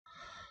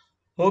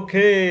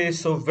Okay,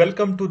 so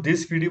welcome to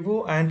this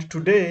video, and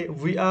today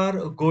we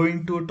are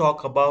going to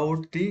talk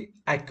about the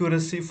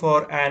accuracy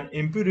for an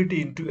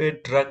impurity into a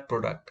drug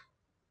product.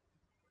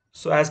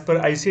 So as per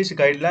ICH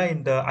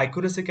guideline, the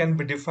accuracy can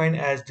be defined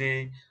as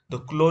the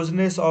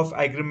closeness of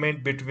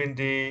agreement between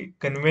the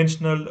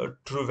conventional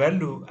true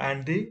value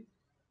and the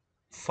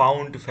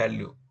found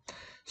value.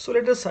 So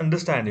let us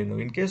understand,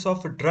 in case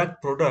of a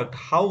drug product,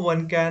 how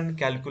one can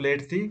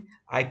calculate the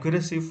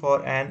accuracy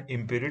for an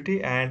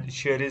impurity, and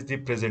here is the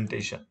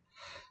presentation.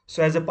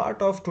 So as a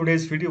part of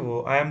today's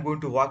video, I am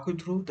going to walk you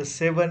through the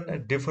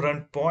seven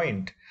different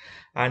points.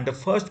 And the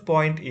first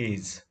point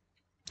is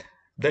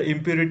the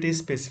impurity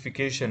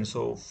specification.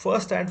 So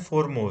first and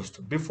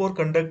foremost, before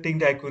conducting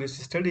the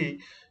accuracy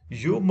study,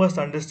 you must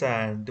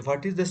understand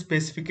what is the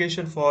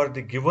specification for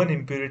the given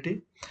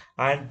impurity,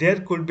 and there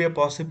could be a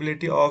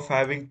possibility of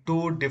having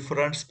two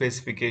different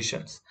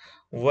specifications.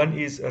 One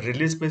is a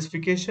release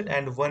specification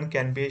and one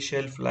can be a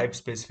shelf life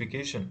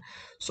specification.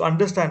 So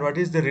understand what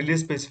is the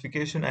release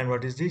specification and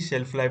what is the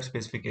shelf life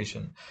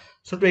specification.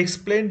 So to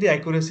explain the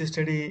accuracy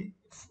study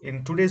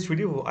in today's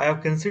video, I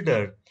have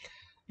considered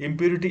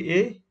impurity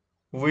A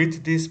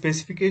with the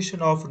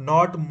specification of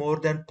not more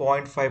than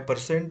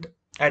 0.5%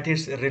 at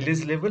its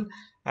release level,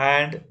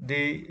 and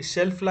the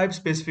shelf life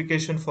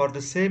specification for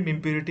the same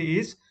impurity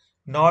is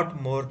not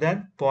more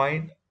than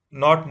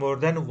not more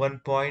than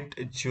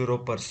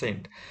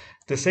 1.0%.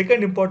 The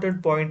second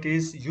important point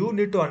is you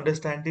need to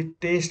understand the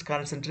taste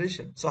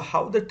concentration. So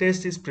how the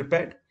taste is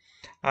prepared,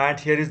 and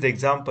here is the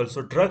example.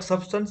 So drug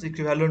substance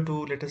equivalent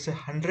to, let us say,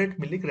 100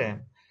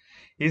 milligram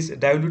is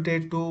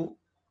diluted to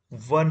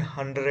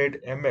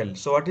 100 ml.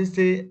 So what is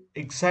the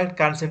exact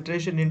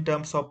concentration in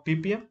terms of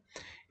ppm?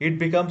 It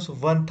becomes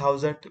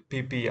 1000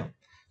 ppm.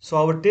 So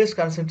our test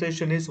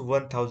concentration is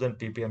 1000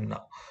 ppm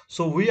now.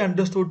 So we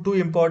understood two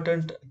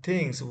important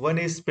things. One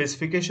is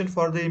specification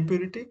for the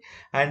impurity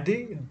and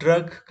the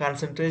drug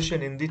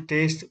concentration in the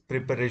test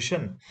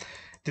preparation.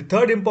 The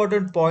third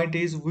important point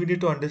is we need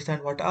to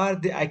understand what are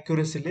the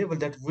accuracy level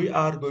that we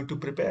are going to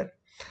prepare.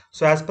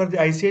 So as per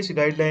the ICH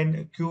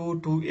guideline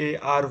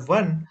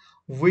Q2AR1,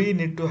 we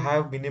need to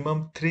have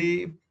minimum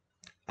three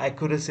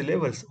accuracy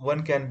levels.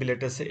 One can be,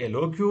 let us say,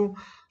 LOQ,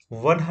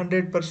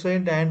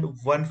 100% and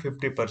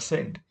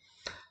 150%.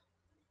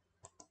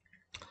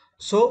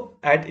 So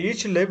at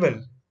each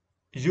level,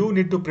 you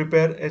need to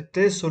prepare a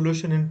test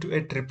solution into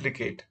a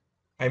triplicate.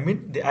 I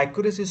mean, the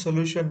accuracy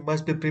solution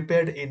must be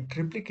prepared in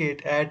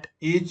triplicate at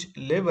each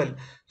level,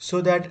 so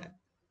that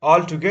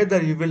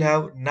altogether you will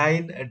have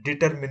nine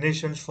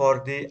determinations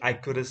for the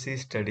accuracy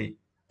study.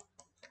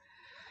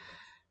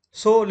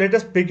 So let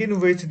us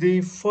begin with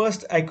the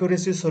first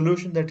accuracy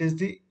solution, that is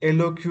the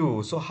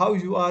LOQ. So how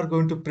you are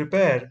going to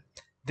prepare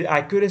the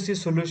accuracy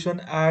solution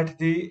at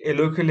the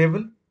LOQ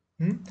level?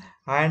 Hmm?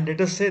 And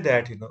let us say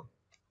that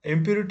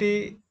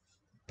impurity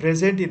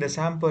present in a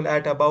sample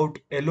at about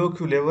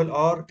LOQ level,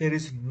 or there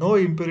is no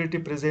impurity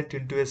present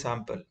into a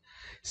sample.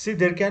 See,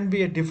 there can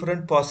be a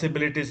different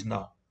possibilities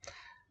now.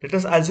 Let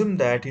us assume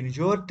that in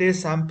your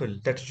test sample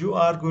that you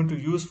are going to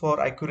use for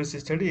accuracy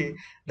study,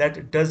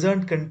 that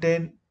doesn't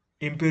contain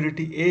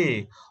impurity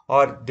A,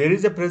 or there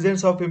is a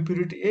presence of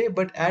impurity A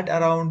but at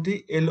around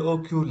the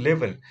LOQ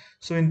level.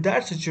 So in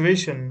that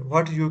situation,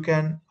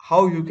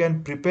 how you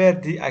can prepare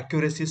the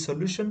accuracy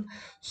solution?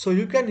 So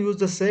you can use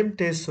the same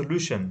test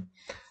solution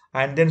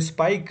and then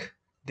spike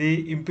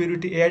the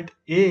impurity at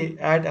A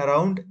at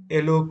around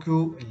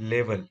LOQ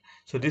level.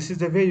 So this is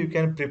the way you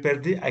can prepare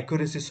the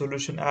accuracy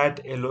solution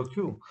at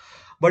LOQ.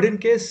 But in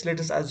case, let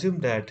us assume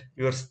that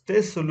your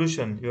test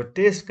solution, your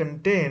test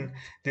contain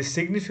the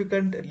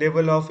significant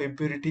level of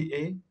impurity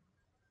A.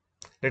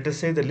 Let us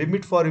say the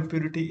limit for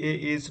impurity A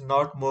is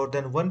not more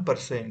than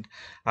 1%,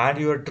 and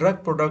your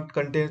drug product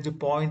contains the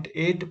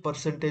 0.8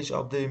 percentage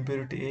of the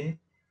impurity A.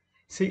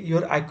 See,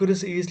 your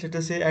accuracy is, let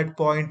us say, at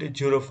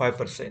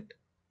 0.05%.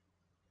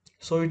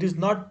 So it is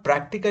not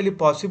practically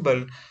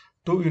possible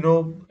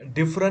to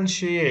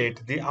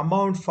differentiate the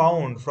amount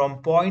found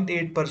from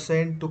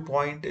 0.8% to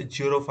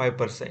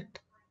 0.05%.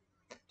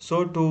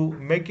 So to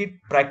make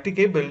it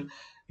practicable,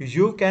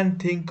 you can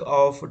think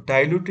of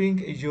diluting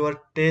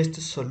your test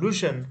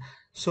solution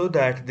so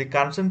that the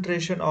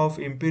concentration of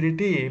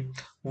impurity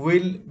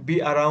will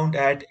be around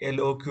at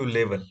LOQ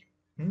level.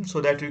 So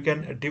that you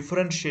can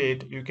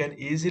differentiate, you can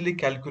easily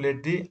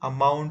calculate the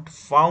amount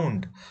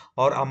found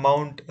or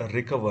amount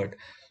recovered.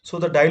 So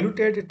the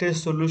diluted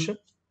test solution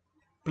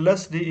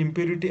plus the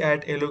impurity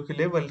at LOQ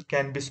level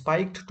can be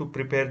spiked to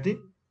prepare the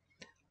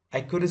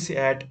accuracy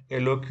at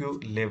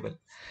LOQ level.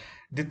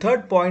 The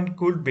third point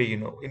could be,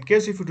 in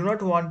case if you do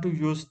not want to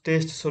use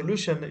test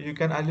solution, you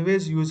can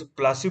always use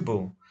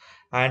placebo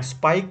and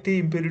spike the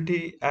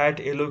impurity at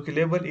LOQ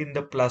level in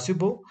the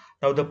placebo.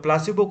 Now the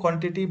placebo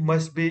quantity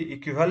must be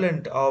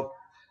equivalent of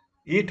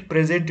it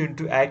present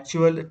into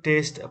actual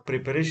test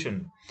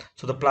preparation.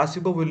 So the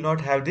placebo will not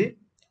have the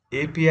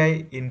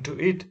API into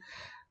it.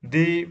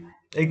 The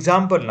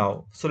example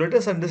now. So let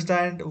us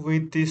understand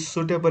with this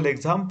suitable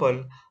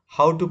example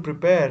how to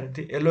prepare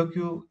the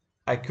LOQ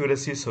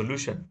accuracy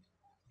solution.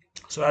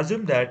 So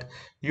assume that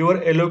your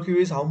LOQ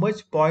is how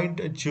much?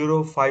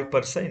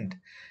 0.05%.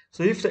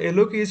 So if the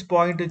LOQ is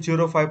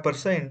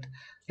 0.05%,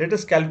 let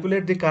us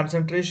calculate the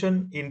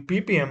concentration in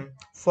ppm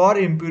for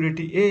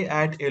impurity A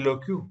at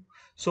LOQ.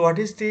 So what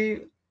is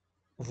the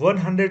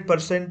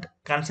 100%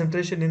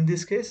 concentration in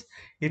this case?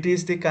 It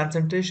is the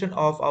concentration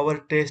of our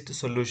test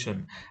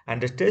solution.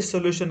 And the test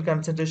solution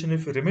concentration,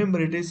 if you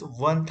remember, it is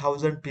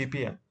 1000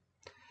 ppm.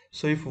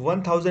 So if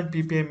 1000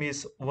 ppm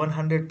is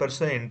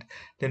 100%,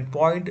 then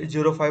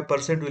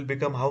 0.05% will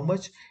become how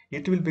much?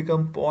 It will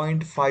become zero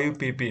point 0.5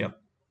 ppm.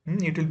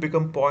 It will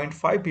become zero point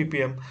 0.5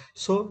 ppm.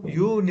 So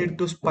you need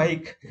to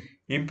spike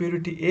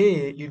impurity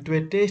A into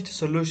a test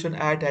solution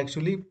at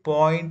actually zero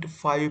point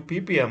 0.5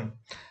 ppm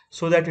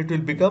so that it will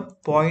become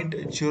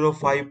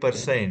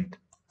 0.05%.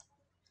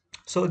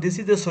 So this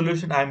is the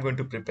solution I am going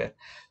to prepare.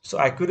 So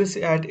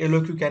accuracy at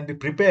LOQ can be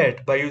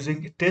prepared by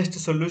using test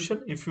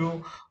solution if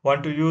you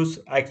want to use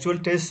actual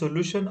test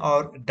solution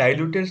or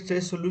diluted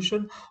test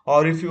solution,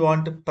 or if you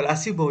want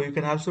placebo, you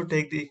can also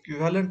take the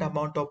equivalent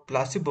amount of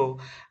placebo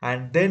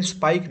and then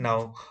spike now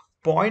zero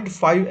point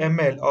 0.5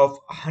 ml of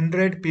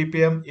 100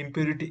 ppm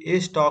impurity A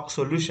stock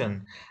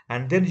solution,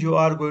 and then you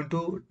are going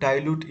to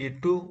dilute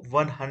it to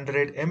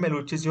 100 ml,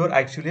 which is your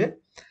actually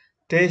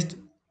test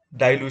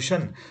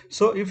dilution.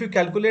 So if you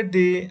calculate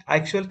the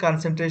actual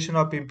concentration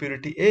of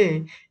impurity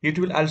A, it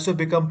will also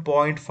become zero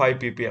point 0.5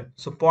 ppm.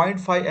 So zero point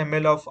 0.5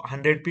 ml of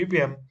 100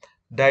 ppm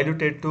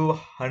diluted to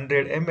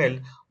 100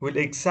 ml will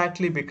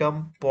exactly become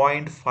zero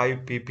point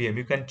 0.5 ppm.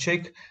 You can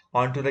check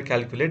onto the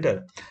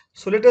calculator.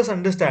 So let us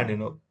understand,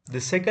 the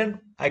second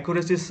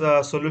accuracy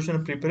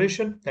solution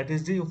preparation, that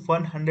is the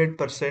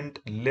 100%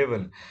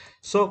 level.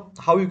 So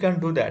how you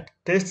can do that?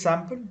 Test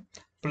sample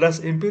plus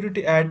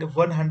impurity at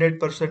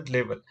 100%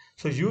 level.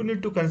 So you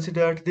need to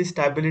consider the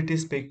stability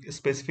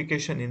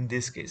specification in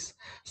this case.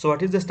 So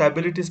what is the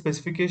stability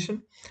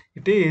specification?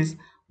 It is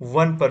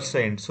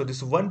 1%. So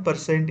this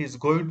 1% is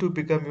going to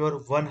become your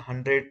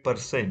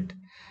 100%.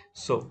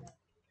 So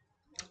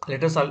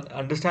let us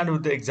understand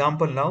with the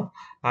example now.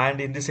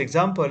 And in this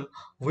example,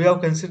 we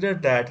have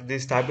considered that the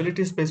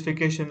stability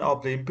specification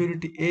of the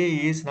impurity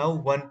A is now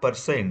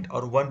 1%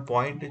 or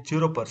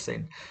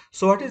 1.0%.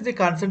 So what is the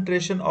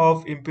concentration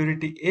of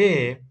impurity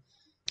A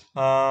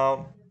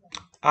at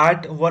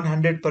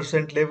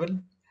 100% level?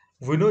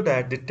 We know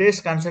that the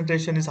test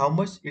concentration is how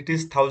much? It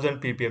is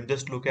 1000 ppm.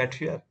 Just look at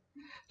here.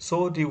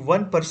 So the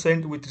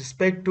 1% with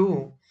respect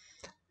to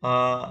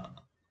uh,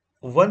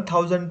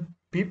 1000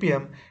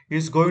 ppm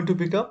is going to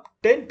become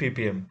 10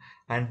 ppm,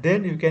 and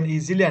then you can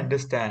easily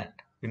understand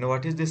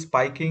what is the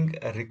spiking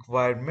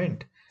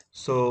requirement.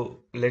 So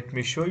let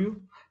me show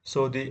you.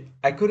 So the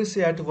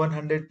accuracy at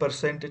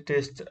 100%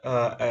 test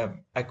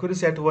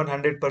accuracy at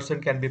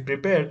 100% can be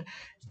prepared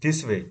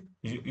this way.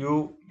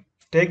 You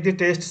take the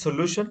test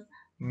solution,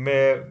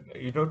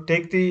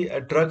 take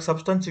the drug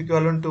substance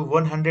equivalent to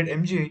 100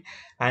 mg,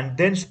 and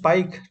then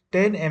spike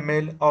 10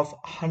 ml of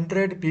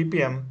 100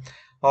 ppm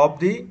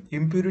of the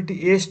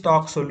impurity A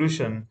stock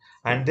solution,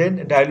 and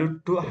then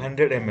dilute to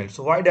 100 ml.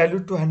 So why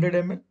dilute to 100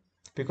 ml?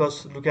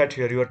 Because look at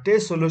here, your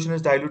test solution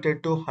is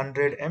diluted to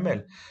 100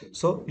 ml.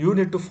 So you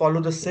need to follow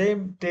the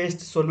same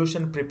test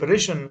solution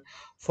preparation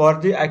for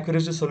the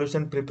accuracy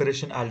solution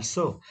preparation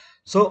also.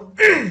 So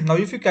now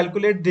if you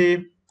calculate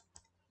the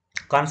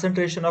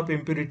concentration of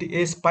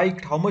impurity A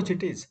spiked, how much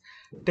it is?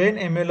 10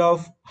 ml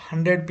of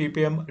 100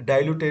 ppm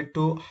diluted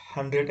to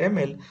 100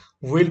 ml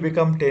will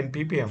become 10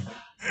 ppm.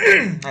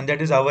 And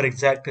that is our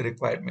exact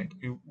requirement.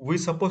 We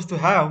supposed to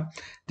have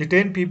the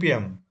 10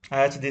 ppm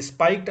as the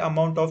spiked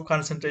amount of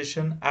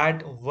concentration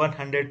at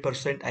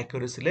 100%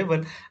 accuracy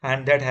level,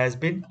 and that has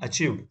been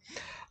achieved.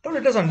 Now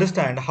let us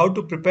understand how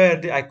to prepare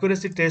the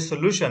accuracy test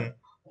solution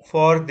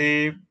for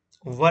the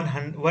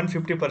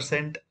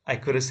 150%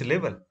 accuracy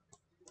level.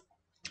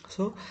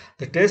 So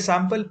the test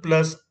sample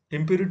plus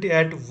impurity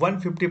at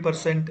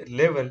 150%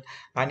 level,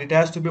 and it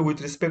has to be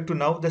with respect to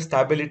now the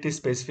stability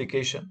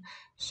specification.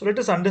 So let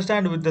us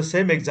understand with the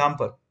same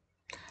example.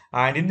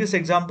 And in this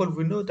example,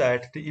 we know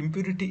that the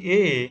impurity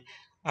A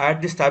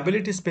at the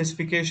stability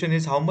specification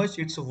is how much?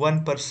 It's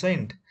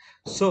 1%.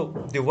 So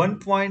the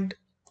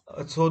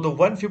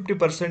 150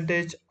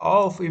 percentage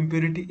of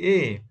impurity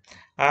A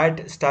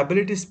at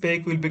stability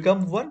spec will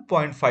become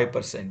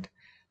 1.5%.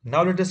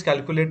 Now let us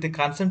calculate the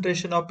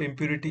concentration of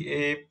impurity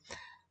A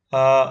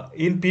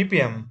in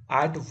ppm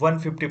at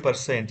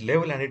 150%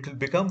 level, and it will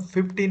become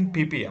 15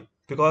 ppm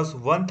because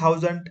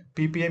 1000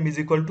 ppm is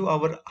equal to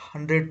our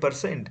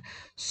 100%.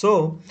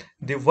 So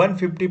the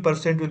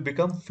 150% will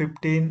become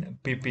 15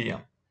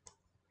 ppm,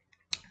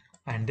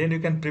 and then you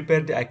can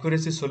prepare the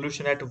accuracy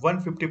solution at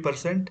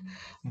 150%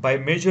 by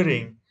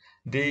measuring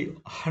the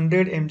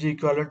 100 mg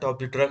equivalent of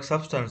the drug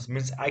substance,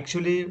 means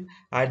actually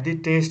at the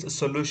test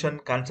solution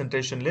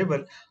concentration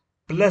level,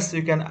 plus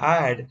you can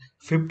add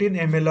 15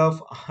 ml of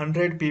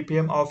 100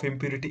 ppm of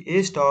impurity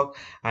A stock,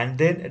 and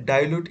then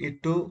dilute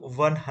it to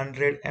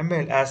 100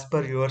 ml as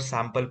per your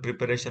sample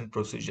preparation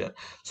procedure.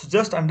 So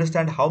just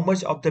understand how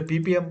much of the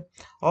ppm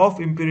of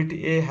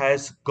impurity A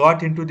has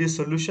got into this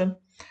solution.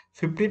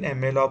 15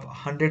 ml of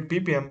 100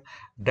 ppm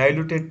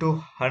diluted to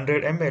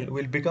 100 ml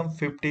will become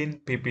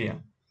 15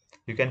 ppm.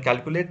 You can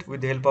calculate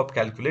with the help of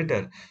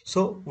calculator.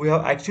 So we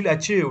have actually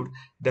achieved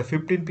the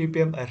 15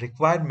 ppm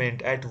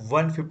requirement at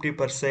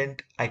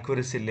 150%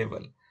 accuracy level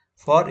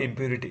for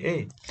impurity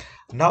A.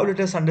 Now let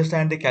us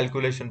understand the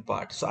calculation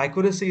part. So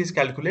accuracy is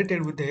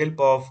calculated with the help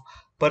of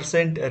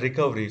percent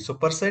recovery. So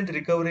percent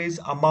recovery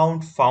is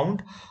amount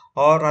found,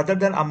 or rather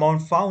than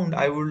amount found,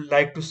 I would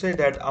like to say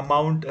that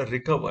amount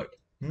recovered.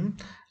 Hmm?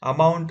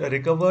 Amount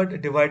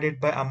recovered divided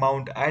by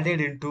amount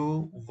added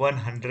into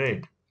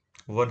 100.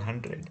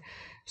 100.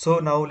 So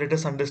now let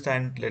us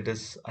understand that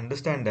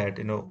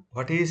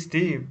what is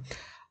the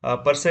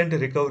percent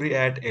recovery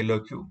at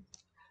LOQ.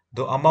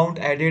 The amount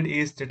added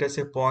is, let us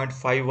say,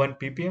 0.51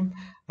 ppm,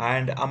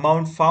 and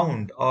amount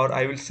found, or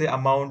I will say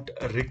amount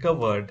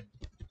recovered,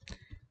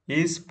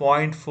 is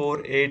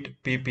 0.48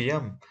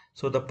 ppm.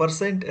 So the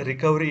percent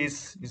recovery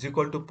is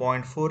equal to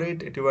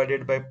 0.48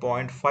 divided by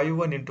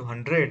 0.51 into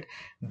 100.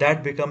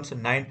 That becomes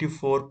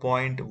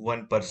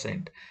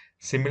 94.1%.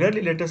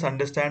 Similarly, let us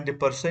understand the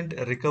percent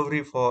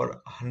recovery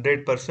for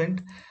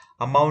 100%.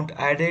 Amount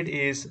added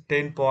is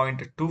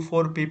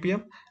 10.24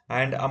 ppm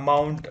and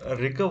amount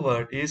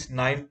recovered is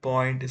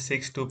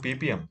 9.62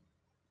 ppm.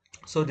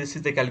 So this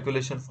is the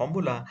calculation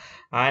formula,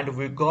 and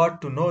we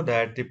got to know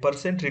that the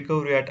percent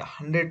recovery at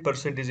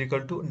 100% is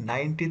equal to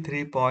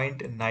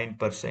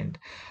 93.9%.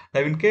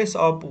 Now in case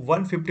of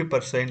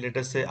 150%, let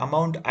us say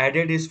amount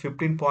added is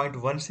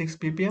 15.16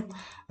 ppm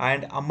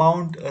and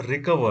amount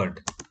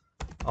recovered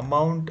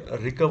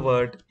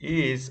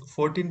is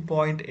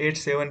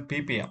 14.87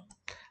 ppm,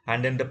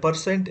 and then the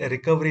percent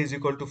recovery is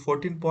equal to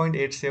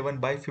 14.87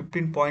 by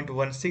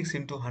 15.16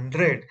 into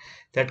 100.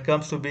 That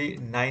comes to be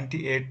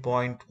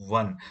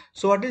 98.1.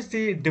 So what is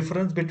the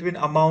difference between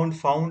amount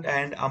found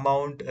and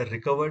amount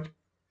recovered?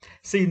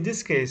 See, in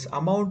this case,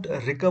 amount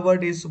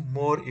recovered is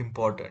more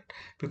important,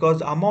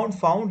 because amount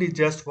found is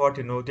just what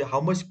the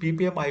how much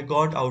ppm I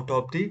got out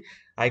of the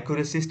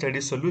accuracy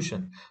study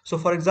solution. So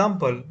for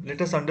example,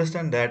 let us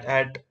understand that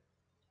at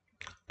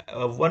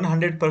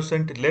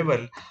 100%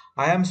 level,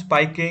 I am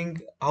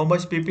spiking how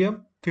much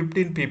ppm?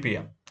 15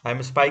 ppm. I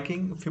am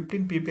spiking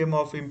 15 ppm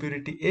of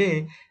impurity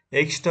A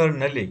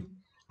externally.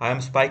 I am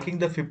spiking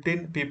the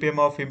 15 ppm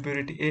of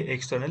impurity A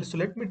externally. So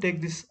let me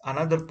take this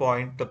another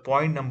point, the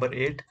point number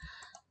 8,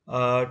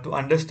 to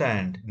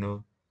understand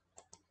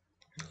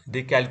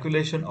the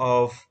calculation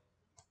of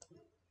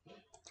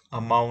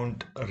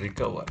amount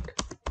recovered.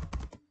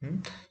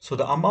 So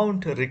the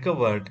amount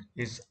recovered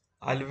is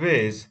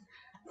always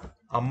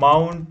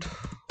amount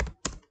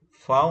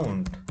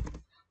found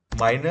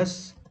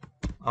minus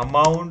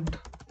amount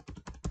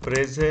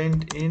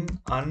present in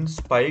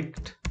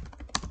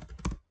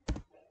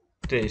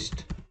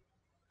test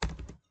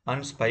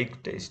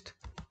unspiked test.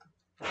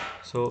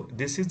 So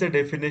this is the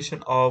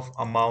definition of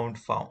amount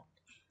found.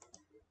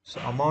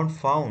 So amount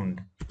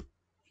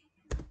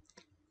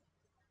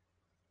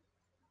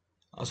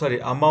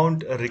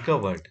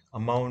recovered.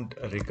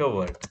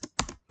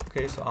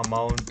 Okay, so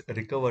amount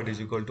recovered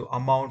is equal to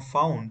amount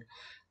found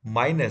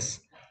minus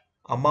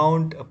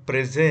amount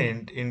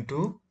present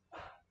into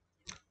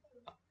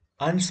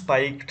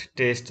unspiked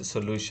test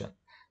solution.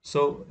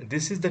 So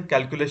this is the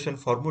calculation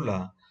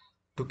formula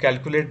to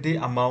calculate the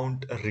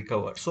amount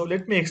recovered. So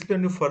let me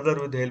explain you further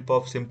with the help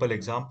of simple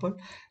example.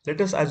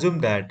 Let us assume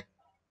that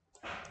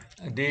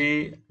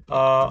the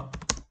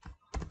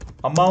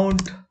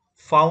amount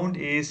found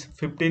is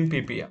 15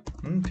 ppm.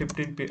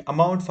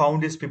 Amount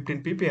found is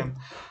 15 ppm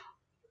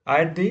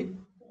at the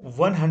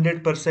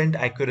 100%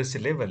 accuracy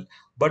level,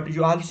 but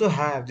you also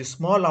have the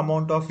small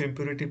amount of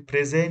impurity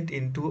present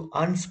into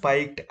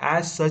unspiked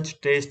as such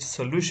test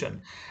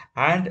solution,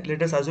 and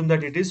let us assume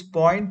that it is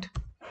 5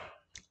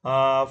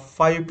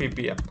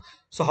 ppm.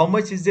 So how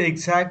much is the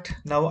exact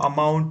now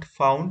amount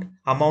found,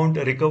 amount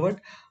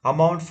recovered?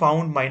 Amount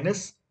found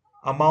minus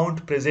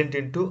amount present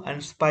into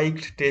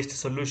unspiked test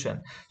solution.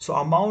 So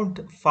amount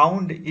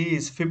found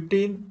is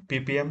 15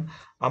 ppm.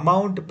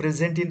 Amount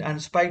present in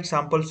unspiked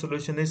sample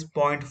solution is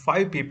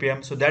 0.5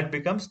 ppm. So that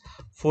becomes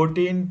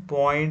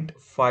 14.5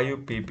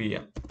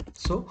 ppm.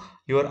 So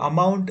your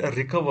amount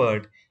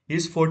recovered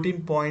is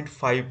 14.5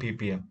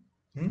 ppm.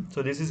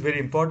 So this is very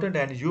important,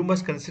 and you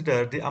must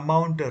consider the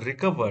amount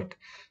recovered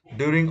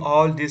during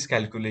all these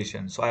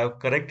calculations. So I have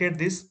corrected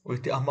this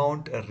with the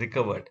amount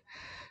recovered.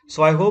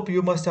 So I hope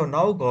you must have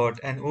now got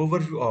an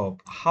overview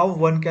of how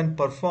one can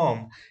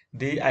perform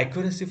the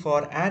accuracy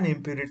for an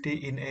impurity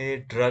in a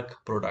drug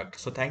product.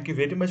 So thank you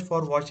very much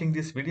for watching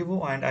this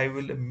video, and I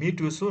will meet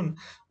you soon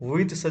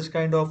with such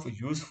kind of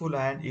useful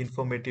and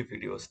informative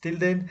videos. Till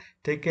then,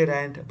 take care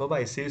and bye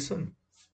bye. See you soon.